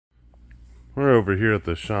We're over here at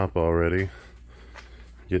the shop already,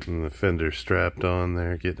 getting the fender strapped on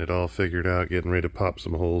there, getting it all figured out, getting ready to pop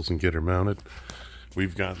some holes and get her mounted.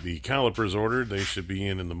 We've got the calipers ordered. They should be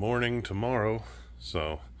in the morning tomorrow,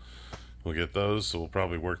 so we'll get those. So we'll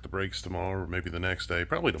probably work the brakes tomorrow, or maybe the next day,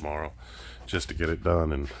 probably tomorrow, just to get it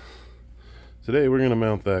done. And today we're gonna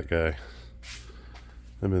mount that guy.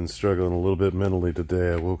 I've been struggling a little bit mentally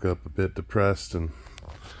today. I woke up a bit depressed, and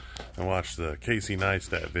I watched the Casey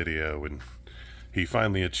Neistat video, and he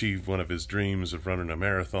finally achieved one of his dreams of running a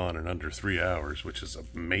marathon in under 3 hours, which is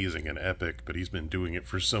amazing and epic, but he's been doing it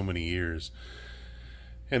for so many years.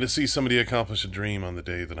 And to see somebody accomplish a dream on the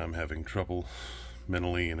day that I'm having trouble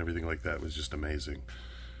mentally and everything like that was just amazing.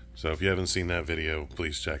 So if you haven't seen that video,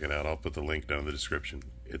 please check it out. I'll put the link down in the description.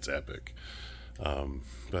 It's epic.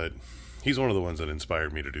 But he's one of the ones that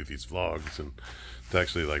inspired me to do these vlogs and to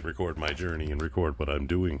actually like record my journey and record what I'm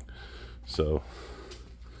doing. So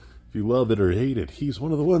if you love it or hate it, he's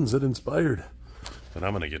one of the ones that inspired. But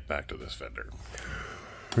I'm gonna get back to this Fender.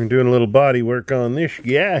 We're doing a little body work on this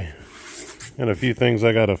guy. Got a few things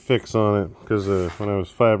I gotta fix on it because when I was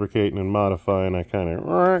fabricating and modifying, I kind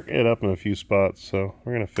of it up in a few spots. So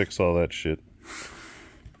we're gonna fix all that shit.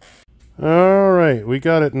 All right, we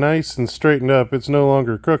got it nice and straightened up. It's no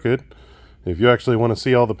longer crooked. If you actually want to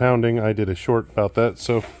see all the pounding, I did a short about that,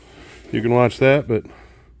 so you can watch that. But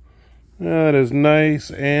that is nice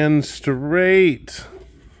and straight.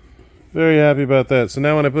 Very happy about that. So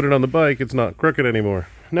now when I put it on the bike, it's not crooked anymore.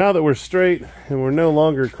 Now that we're straight and we're no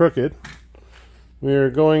longer crooked, we are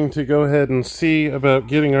going to go ahead and see about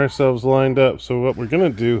getting ourselves lined up. So what we're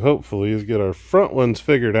going to do, hopefully, is get our front ones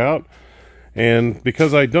figured out. And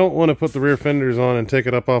because I don't want to put the rear fenders on and take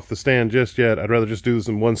it up off the stand just yet, I'd rather just do this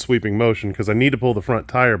in one sweeping motion because I need to pull the front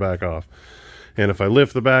tire back off. And if I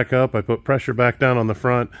lift the back up, I put pressure back down on the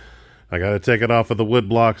front. I got to take it off of the wood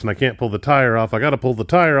blocks, and I can't pull the tire off. I got to pull the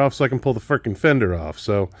tire off so I can pull the freaking fender off.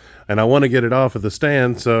 So, and I want to get it off of the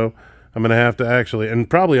stand, so I'm going to have to actually, and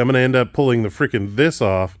probably I'm going to end up pulling the freaking this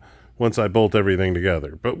off once I bolt everything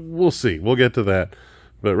together. But we'll see. We'll get to that.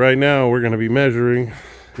 But right now, we're going to be measuring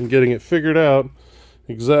and getting it figured out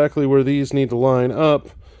exactly where these need to line up.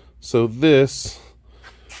 So this,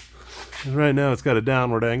 right now it's got a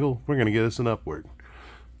downward angle. We're going to get this an upward.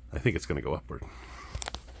 I think it's going to go upward.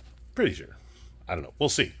 Pretty sure. I don't know. We'll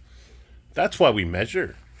see. That's why we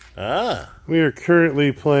measure. We are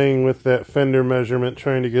currently playing with that fender measurement,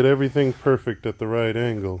 trying to get everything perfect at the right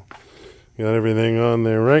angle. Got everything on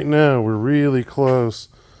there. Right now, we're really close.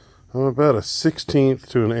 I'm about a 1/16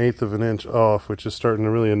 to an 1/8 of an inch off, which is starting to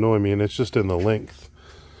really annoy me, and it's just in the length.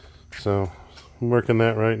 So I'm working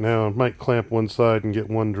that right now. I might clamp one side and get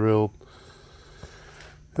one drilled.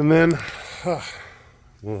 And then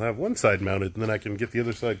we'll have one side mounted, and then I can get the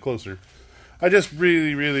other side closer. I just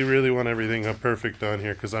really want everything perfect on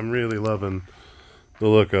here because I'm really loving the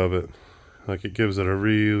look of it. Like, it gives it a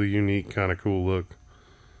really unique kind of cool look.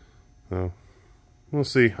 So we'll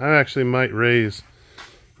see. I actually might raise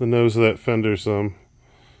the nose of that fender some.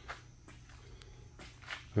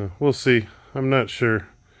 We'll see. I'm not sure.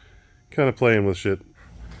 Kind of playing with shit.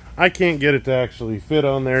 I can't get it to actually fit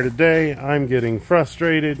on there today. I'm getting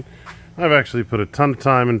frustrated. I've actually put a ton of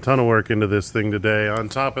time and ton of work into this thing today. On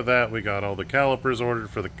top of that, we got all the calipers ordered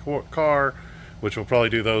for the car, which we'll probably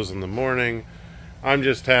do those in the morning. I'm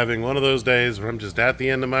just having one of those days where I'm just at the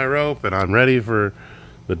end of my rope and I'm ready for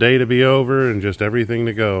the day to be over and just everything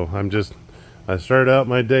to go. I started out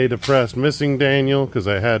my day depressed, missing Daniel because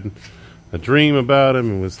I had a dream about him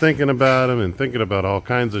and was thinking about him and thinking about all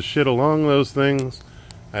kinds of shit along those things.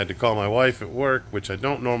 I had to call my wife at work, which I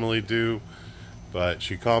don't normally do. But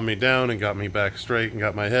she calmed me down and got me back straight and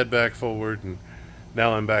got my head back forward. And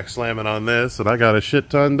now I'm back slamming on this. And I got a shit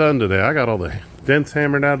ton done today. I got all the dents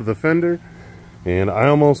hammered out of the fender. And I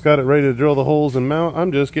almost got it ready to drill the holes and mount.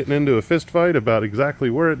 I'm just getting into a fist fight about exactly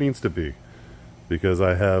where it needs to be. Because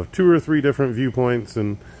I have 2 or 3 different viewpoints.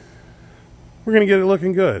 And we're going to get it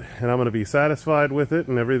looking good. And I'm going to be satisfied with it.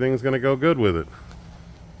 And everything's going to go good with it.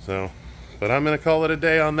 So, but I'm going to call it a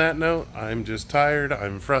day on that note. I'm just tired.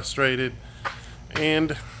 I'm frustrated.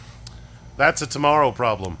 And that's a tomorrow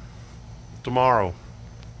problem. Tomorrow.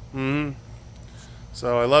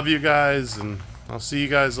 So I love you guys, and I'll see you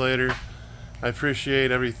guys later. I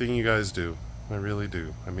appreciate everything you guys do. I really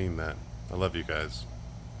do. I mean that. I love you guys.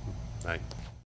 Night.